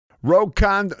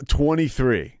RogueCon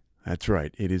 23. That's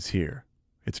right. It is here.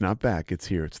 It's not back. It's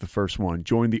here. It's the first one.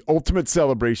 Join the ultimate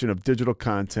celebration of digital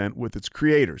content with its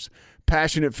creators,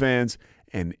 passionate fans,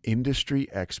 and industry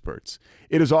experts.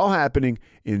 It is all happening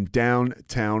in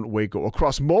downtown Waco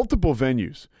across multiple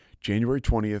venues, January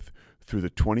 20th through the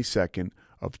 22nd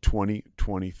of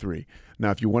 2023.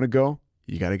 Now, if you want to go,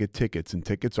 you got to get tickets, and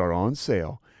tickets are on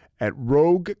sale at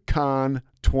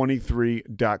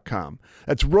RogueCon23.com.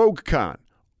 That's RogueCon,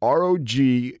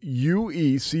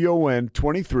 RogueCon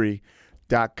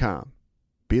 23.com.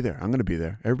 Be there. I'm going to be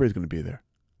there. Everybody's going to be there.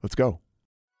 Let's go.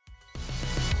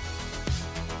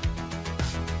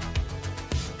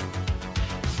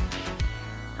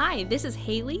 Hi, this is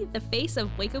Haley, the face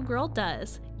of Waco Girl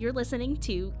Does. You're listening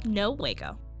to Know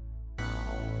Waco.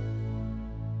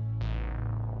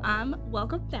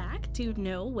 Welcome back to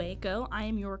Know Waco. I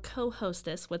am your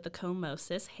co-hostess with the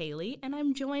co-mostess, Haley, and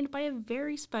I'm joined by a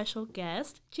very special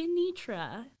guest,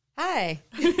 Genetra. Hi.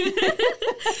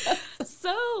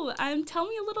 So, tell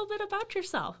me a little bit about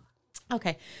yourself.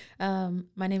 Okay.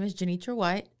 My name is Genetra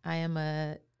White. I am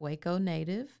a Waco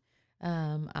native.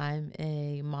 I'm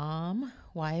a mom,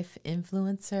 wife,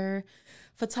 influencer,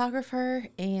 photographer,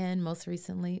 and most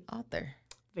recently, author.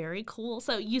 Very cool.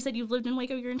 So you said you've lived in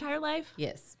Waco your entire life?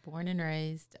 Yes, born and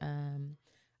raised.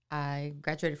 I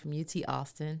graduated from UT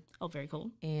Austin. Oh, very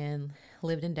cool. And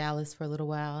lived in Dallas for a little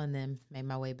while and then made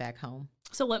my way back home.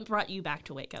 So what brought you back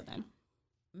to Waco then?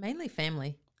 Mainly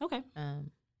family. Okay.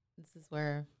 This is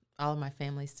where all of my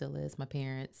family still is, my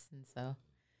parents, and so.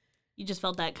 You just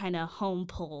felt that kind of home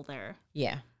pull there.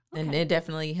 Yeah. Okay. And it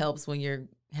definitely helps when you're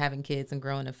having kids and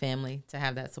growing a family to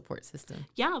have that support system.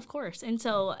 Yeah, of course. And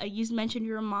so you mentioned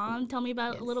you're a mom. Tell me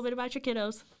about Yes. a little bit about your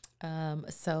kiddos.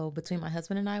 So between my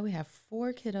husband and I, we have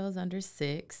 4 kiddos under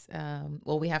 6.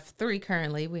 Well, we have 3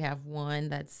 currently. We have one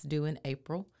that's due in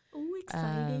April. Oh,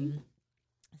 exciting.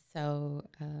 Yeah,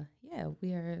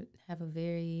 have a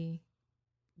very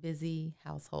busy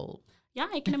household. Yeah,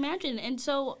 I can imagine. And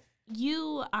so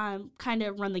you kind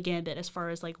of run the gambit as far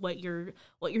as like what you're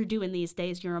doing these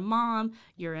days. You're a mom,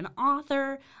 you're an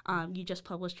author, you just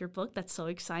published your book. That's so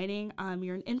exciting.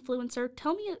 You're an influencer.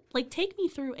 Tell me, take me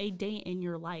through a day in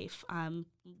your life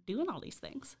doing all these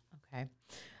things. Okay.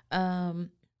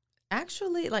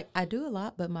 Actually, I do a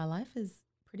lot, but my life is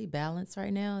pretty balanced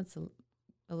right now. It's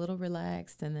a little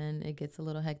relaxed, and then it gets a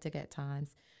little hectic at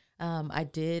times. I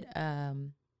did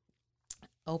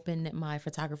open my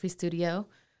photography studio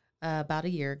about a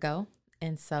year ago,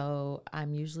 and so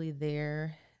I'm usually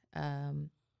there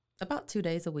about 2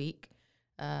 days a week.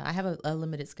 I have a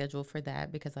limited schedule for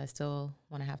that because I still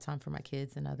want to have time for my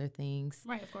kids and other things.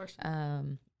 Right, of course.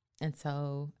 And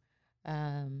so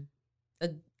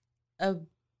a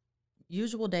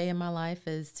usual day in my life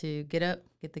is to get up,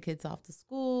 get the kids off to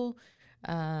school,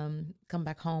 come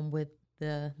back home with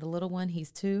the little one.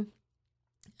 He's 2.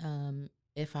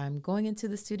 If I'm going into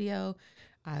the studio,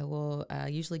 I will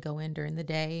usually go in during the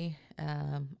day.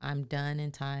 I'm done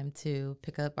in time to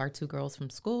pick up our 2 girls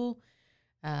from school.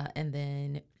 And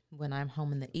then when I'm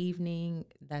home in the evening,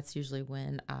 that's usually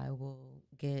when I will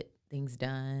get things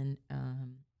done,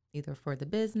 either for the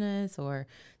business or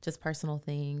just personal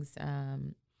things.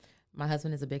 My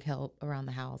husband is a big help around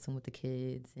the house and with the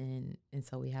kids, and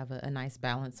so we have a nice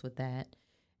balance with that.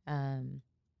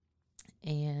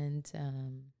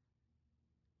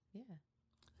 Yeah.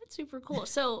 That's super cool.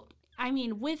 So, I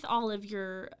mean, with all of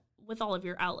your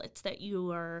outlets that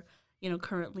you are,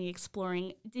 currently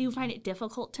exploring, do you find it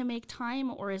difficult to make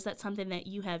time, or is that something that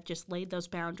you have just laid those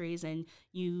boundaries and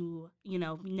you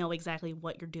know exactly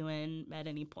what you're doing at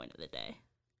any point of the day?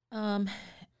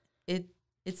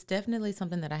 It's definitely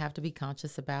something that I have to be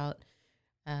conscious about,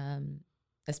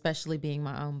 especially being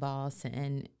my own boss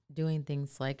and doing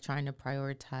things like trying to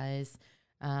prioritize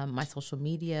my social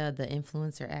media, the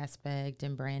influencer aspect,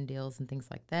 and brand deals and things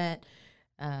like that.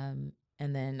 And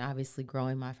then obviously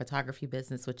growing my photography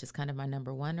business, which is kind of my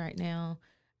number one right now.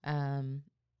 And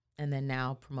then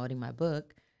now promoting my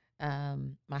book.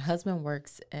 My husband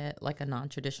works at a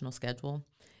non-traditional schedule.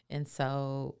 And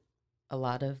so a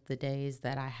lot of the days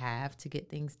that I have to get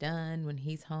things done when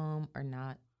he's home are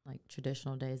not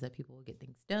traditional days that people will get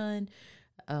things done.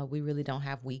 We really don't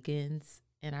have weekends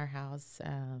in our house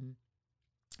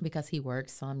because he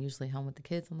works. So I'm usually home with the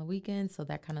kids on the weekends. So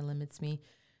that kind of limits me.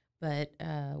 But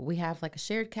we have a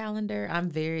shared calendar. I'm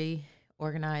very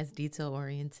organized,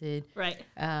 detail-oriented. Right.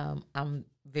 I'm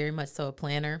very much so a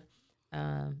planner.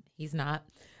 He's not.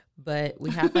 But we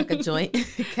have a joint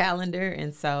calendar,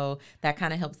 and so that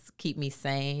kind of helps keep me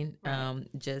sane. Right.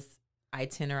 Just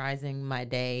itinerizing my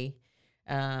day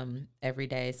every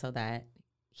day so that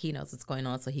he knows what's going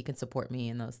on so he can support me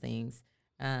in those things.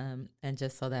 And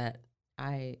just so that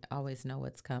I always know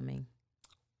what's coming.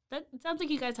 That sounds like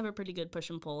you guys have a pretty good push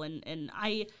and pull, and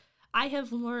I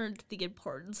have learned the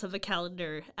importance of a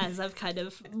calendar as I've kind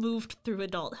of moved through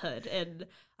adulthood. And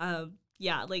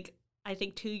yeah, like I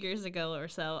think 2 years ago or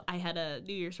so, I had a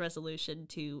New Year's resolution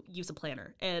to use a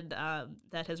planner, and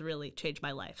that has really changed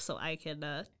my life. So I can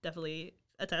definitely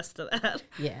attest to that.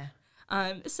 Yeah.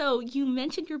 So you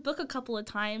mentioned your book a couple of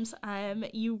times.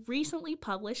 You recently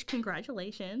published.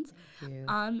 Congratulations. Thank you.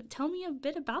 Tell me a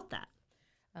bit about that.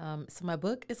 So my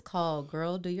book is called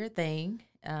Girl, Do Your Thing.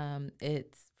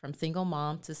 It's from single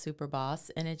mom to super boss,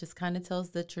 and it just kind of tells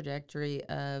the trajectory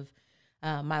of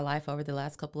my life over the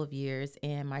last couple of years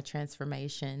and my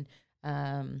transformation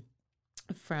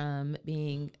from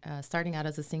being starting out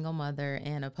as a single mother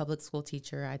and a public school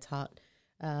teacher. I taught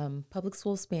public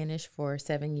school Spanish for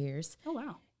 7 years. Oh,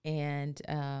 wow. And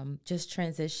just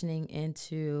transitioning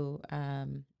into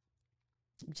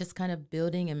just kind of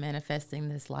building and manifesting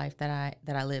this life that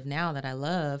I live now, that I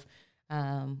love,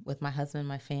 with my husband,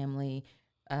 my family,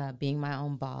 being my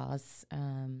own boss,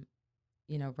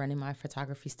 running my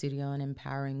photography studio and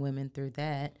empowering women through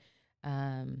that.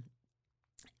 And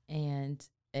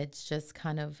it's just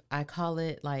kind of, I call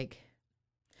it like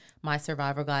my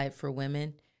survival guide for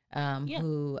women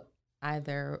who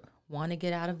either want to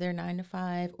get out of their 9 to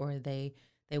 5, or they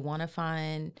want to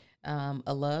find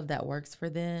a love that works for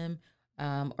them,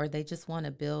 or they just want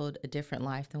to build a different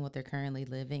life than what they're currently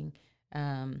living.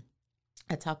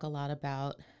 I talk a lot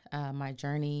about my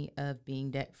journey of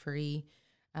being debt-free,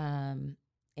 and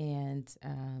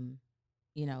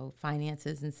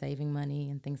finances and saving money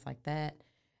and things like that.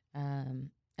 And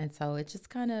so it just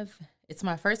kind of, it's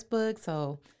my first book,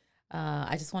 so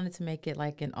I just wanted to make it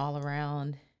like an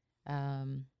all-around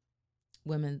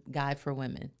women guide for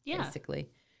women, basically.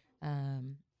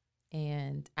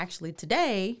 And actually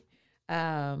today,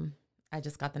 I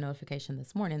just got the notification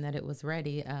this morning that it was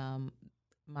ready.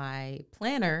 My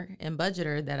planner and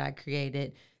budgeter that I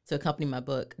created to accompany my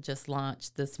book just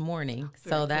launched this morning.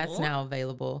 So that's now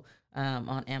available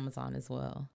on Amazon as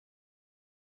well.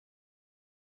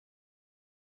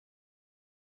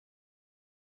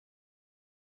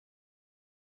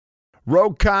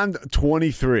 RogueCon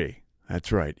 23.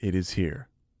 That's right. It is here.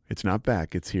 It's not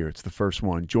back. It's here. It's the first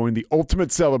one. Join the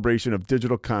ultimate celebration of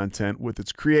digital content with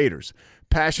its creators,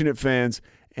 passionate fans,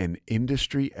 and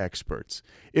industry experts.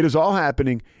 It is all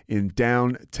happening in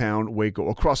downtown Waco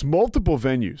across multiple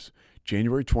venues,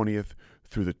 January 20th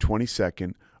through the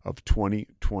 22nd of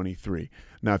 2023.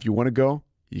 Now, if you want to go,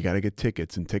 you got to get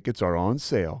tickets, and tickets are on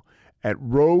sale at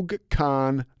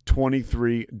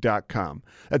RogueCon23.com.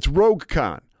 That's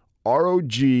RogueCon,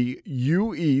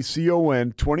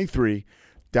 RogueCon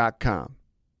 23.com.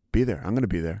 Be there. I'm going to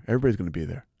be there. Everybody's going to be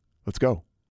there. Let's go.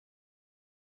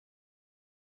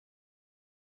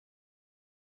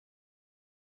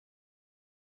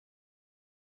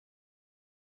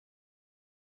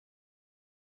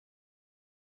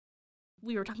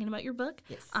 We were talking about your book.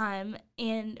 Yes.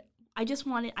 And I don't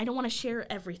want to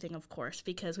share everything, of course,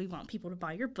 because we want people to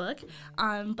buy your book.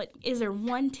 But is there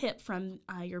one tip from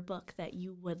your book that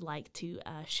you would like to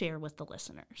share with the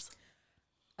listeners?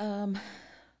 Oh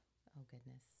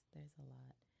goodness, there's a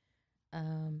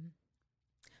lot.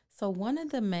 So one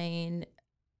of the main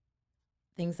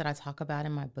things that I talk about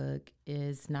in my book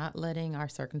is not letting our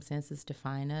circumstances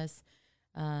define us,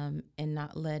 and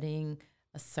not letting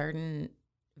a certain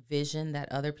vision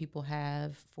that other people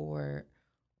have for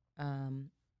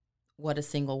what a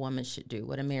single woman should do,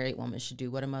 what a married woman should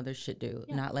do, what a mother should do,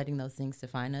 not letting those things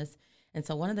define us. And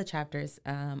so one of the chapters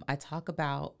I talk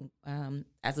about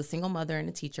as a single mother and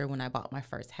a teacher when I bought my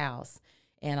first house,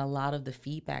 and a lot of the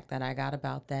feedback that I got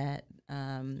about that.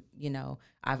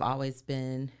 I've always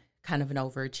been kind of an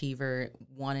overachiever,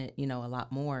 wanted, a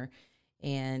lot more.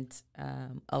 And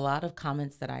a lot of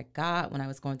comments that I got when I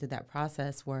was going through that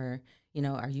process were,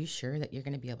 are you sure that you're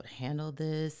going to be able to handle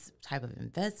this type of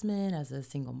investment as a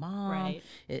single mom? Right.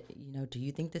 Do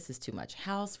you think this is too much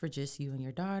house for just you and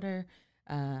your daughter?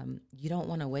 You don't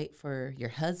want to wait for your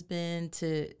husband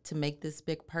to make this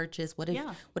big purchase. What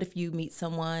if you meet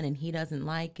someone and he doesn't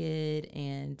like it?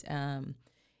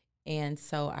 And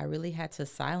so I really had to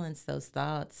silence those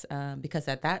thoughts because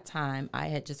at that time I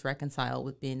had just reconciled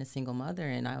with being a single mother,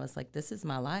 and I was like, this is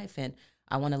my life and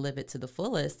I want to live it to the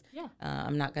fullest. Yeah.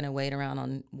 I'm not going to wait around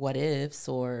on what ifs,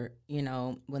 or,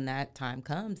 when that time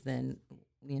comes, then,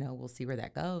 we'll see where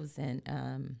that goes.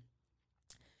 And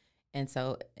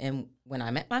so when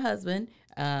I met my husband,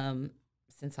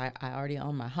 since I already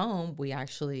owned my home, we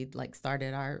actually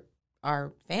started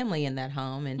our family in that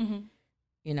home. And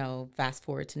fast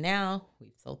forward to now,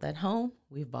 we've sold that home,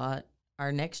 we've bought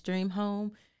our next dream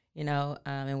home,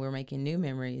 and we're making new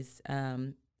memories.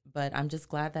 But I'm just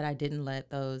glad that I didn't let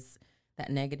that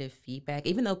negative feedback,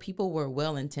 even though people were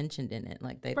well intentioned in it,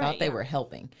 like they Right, thought they yeah. were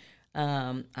helping.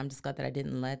 I'm just glad that I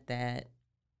didn't let that,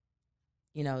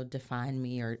 define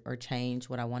me or change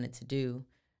what I wanted to do.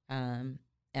 And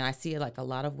I see like a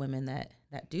lot of women that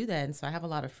do that. And so I have a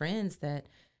lot of friends that,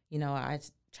 I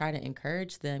try to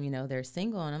encourage them, they're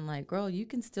single. And I'm like, girl, you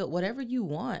can still, whatever you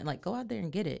want, like go out there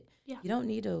and get it. Yeah. You don't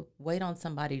need to wait on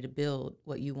somebody to build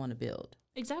what you want to build.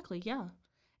 Exactly, yeah.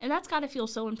 And that's got to feel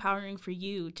so empowering for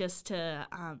you just to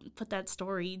put that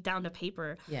story down to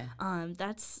paper. Yeah.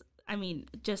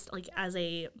 Just like as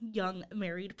a young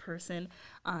married person,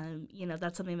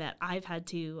 that's something that I've had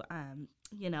to,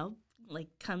 like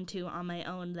come to on my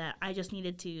own, that I just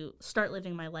needed to start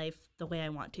living my life the way I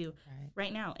want to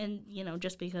right now. And,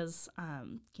 just because,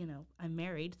 I'm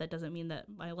married, that doesn't mean that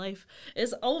my life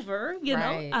is over,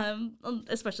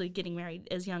 especially getting married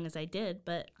as young as I did.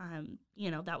 But,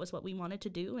 that was what we wanted to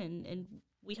do. And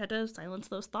we had to silence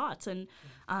those thoughts. And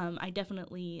I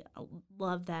definitely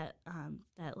love that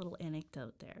little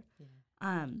anecdote there.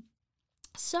 Yeah.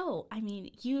 So,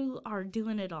 you are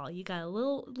doing it all. You got a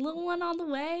little one on the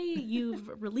way. You've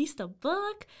released a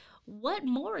book. What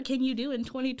more can you do in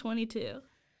 2022?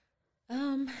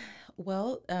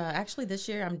 Actually, this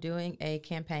year I'm doing a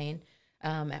campaign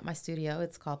at my studio.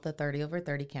 It's called the 30 over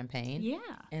 30 campaign. Yeah.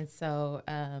 And so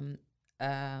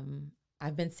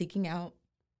I've been seeking out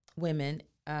women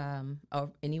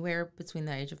anywhere between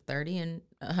the age of 30 and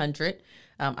 100.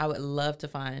 I would love to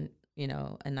find, a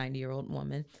 90-year-old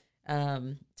woman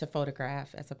to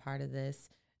photograph as a part of this,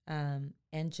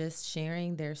 and just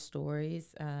sharing their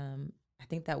stories. I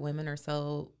think that women are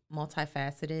so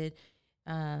multifaceted,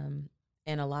 and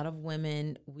a lot of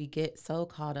women, we get so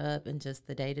caught up in just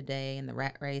the day-to-day and the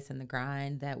rat race and the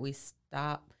grind that we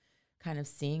stop kind of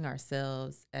seeing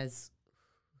ourselves as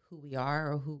who we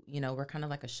are, or who, we're kind of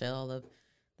like a shell of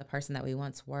the person that we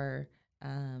once were.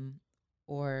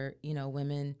 Or,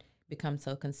 women become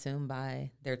so consumed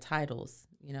by their titles,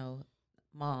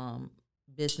 mom,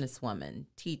 businesswoman,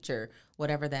 teacher,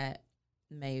 whatever that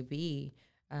may be.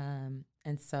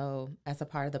 And so as a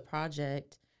part of the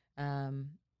project,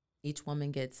 each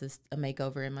woman gets a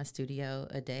makeover in my studio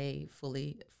a day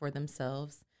fully for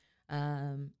themselves.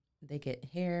 They get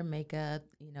hair, makeup,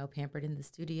 pampered in the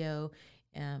studio,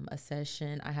 a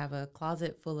session. I have a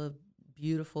closet full of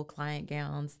beautiful client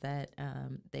gowns that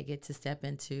they get to step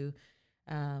into,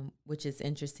 which is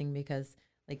interesting because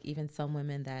like even some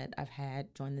women that I've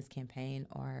had join this campaign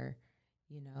are,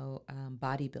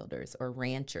 bodybuilders or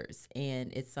ranchers,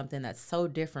 and it's something that's so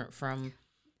different from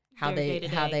how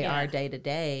they are day to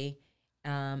day.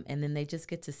 And then they just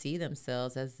get to see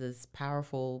themselves as this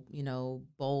powerful,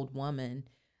 bold woman.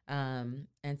 And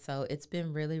so it's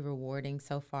been really rewarding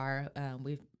so far.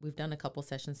 We've done a couple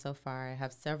sessions so far. I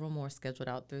have several more scheduled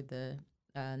out through the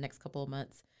next couple of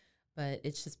months, but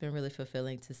it's just been really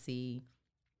fulfilling to see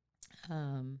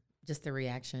just the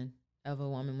reaction of a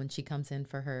woman when she comes in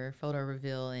for her photo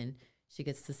reveal and she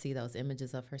gets to see those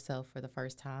images of herself for the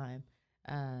first time.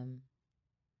 And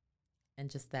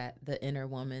just that the inner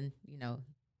woman,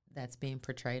 that's being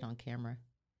portrayed on camera.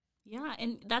 Yeah,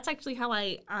 and that's actually how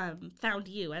I found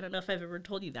you. I don't know if I've ever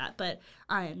told you that, but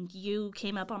you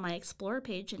came up on my Explore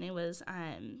page, and it was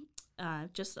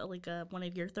just like one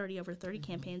of your 30 over 30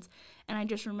 campaigns, and I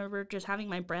just remember just having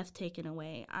my breath taken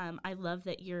away. I love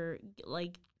that you're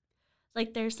like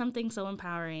there's something so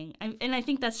empowering, and I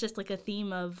think that's just like a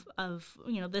theme of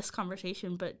this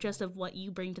conversation, but just of what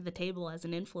you bring to the table as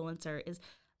an influencer is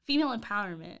female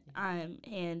empowerment.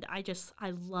 And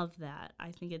I love that.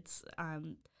 I think it's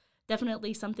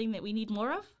definitely something that we need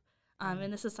more of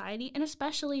in the society, and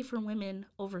especially for women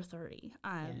over 30.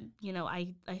 I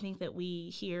think that we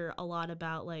hear a lot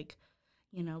about like,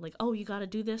 oh, you got to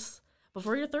do this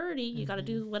before you're 30. You got to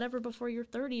do whatever before you're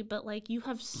 30. But like, you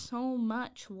have so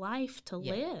much life to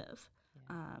live.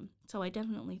 Yeah. So I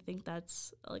definitely think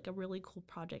that's like a really cool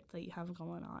project that you have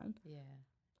going on. Yeah.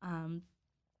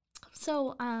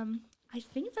 So I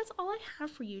think that's all I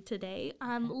have for you today.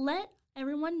 Let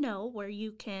everyone know where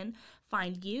you can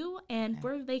find you and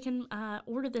where they can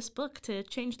order this book to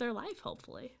change their life,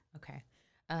 hopefully. Okay.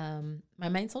 My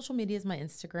main social media is my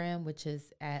Instagram, which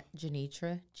is at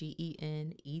Genetra,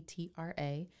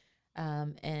 Genetra.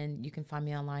 And you can find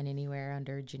me online anywhere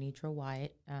under Genetra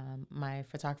White. My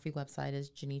photography website is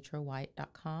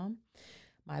genetrawhite.com.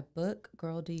 My book,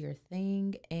 Girl Do Your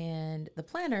Thing, and the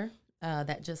planner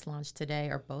that just launched today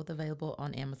are both available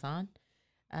on Amazon.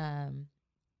 And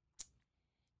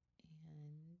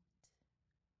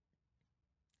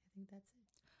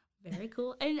Very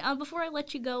cool. And before I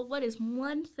let you go, what is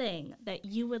one thing that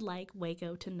you would like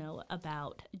Waco to know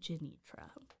about Genetra?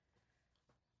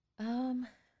 Goodness.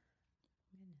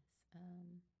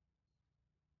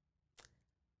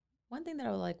 One thing that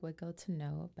I would like Waco to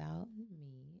know about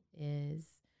me is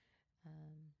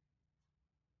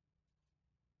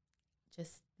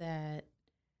just that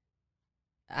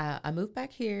I moved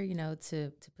back here,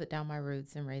 to put down my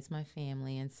roots and raise my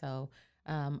family. And so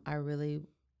I really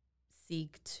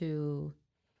seek to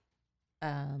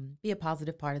be a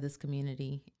positive part of this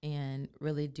community and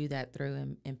really do that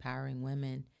through empowering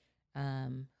women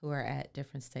who are at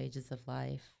different stages of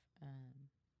life.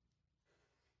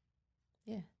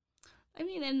 Yeah. I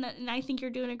mean, and I think you're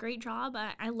doing a great job.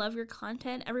 I love your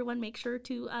content. Everyone make sure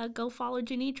to go follow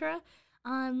Genetra.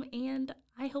 And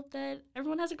I hope that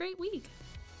everyone has a great week.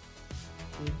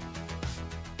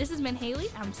 This has been Haley.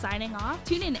 I'm signing off.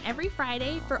 Tune in every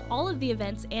Friday for all of the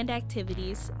events and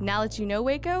activities. Now that you know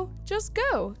Waco, just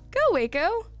go. Go,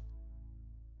 Waco!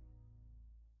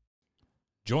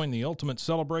 Join the ultimate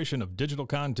celebration of digital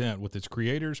content with its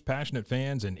creators, passionate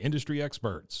fans, and industry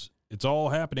experts. It's all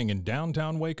happening in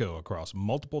downtown Waco across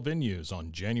multiple venues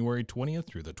on January 20th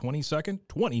through the 22nd,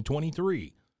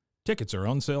 2023. Tickets are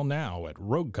on sale now at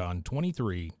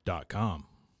roguecon23.com.